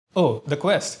Oh, the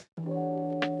Quest.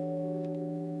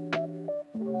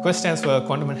 Quest stands for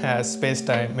Quantum Enhanced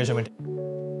Space-Time Measurement.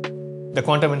 The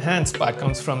quantum enhanced part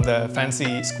comes from the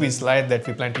fancy squeezed light that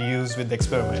we plan to use with the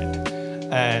experiment.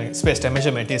 And space-time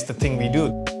measurement is the thing we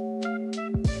do.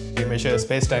 We measure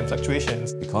space-time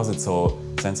fluctuations. Because it's so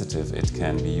sensitive, it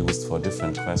can be used for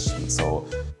different questions. So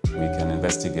we can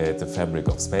investigate the fabric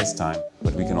of space-time,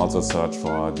 but we can also search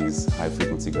for these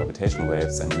high-frequency gravitational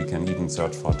waves, and we can even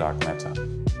search for dark matter.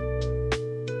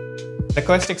 The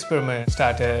Quest experiment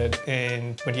started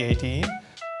in 2018.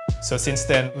 So since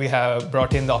then, we have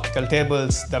brought in the optical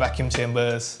tables, the vacuum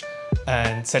chambers,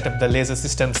 and set up the laser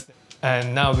systems.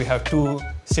 And now we have two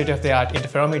state-of-the-art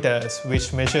interferometers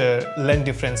which measure length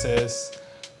differences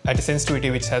at a sensitivity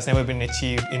which has never been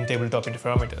achieved in tabletop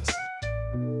interferometers.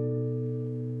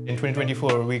 In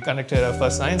 2024, we conducted our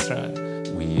first science run.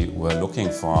 We were looking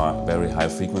for very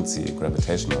high-frequency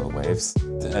gravitational waves.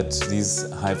 At these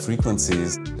high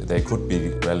frequencies, they could be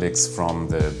relics from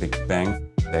the Big Bang.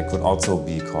 They could also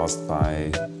be caused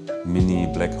by mini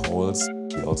black holes.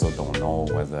 We also don't know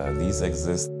whether these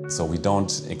exist. So we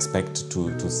don't expect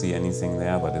to see anything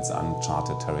there, but it's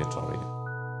uncharted territory.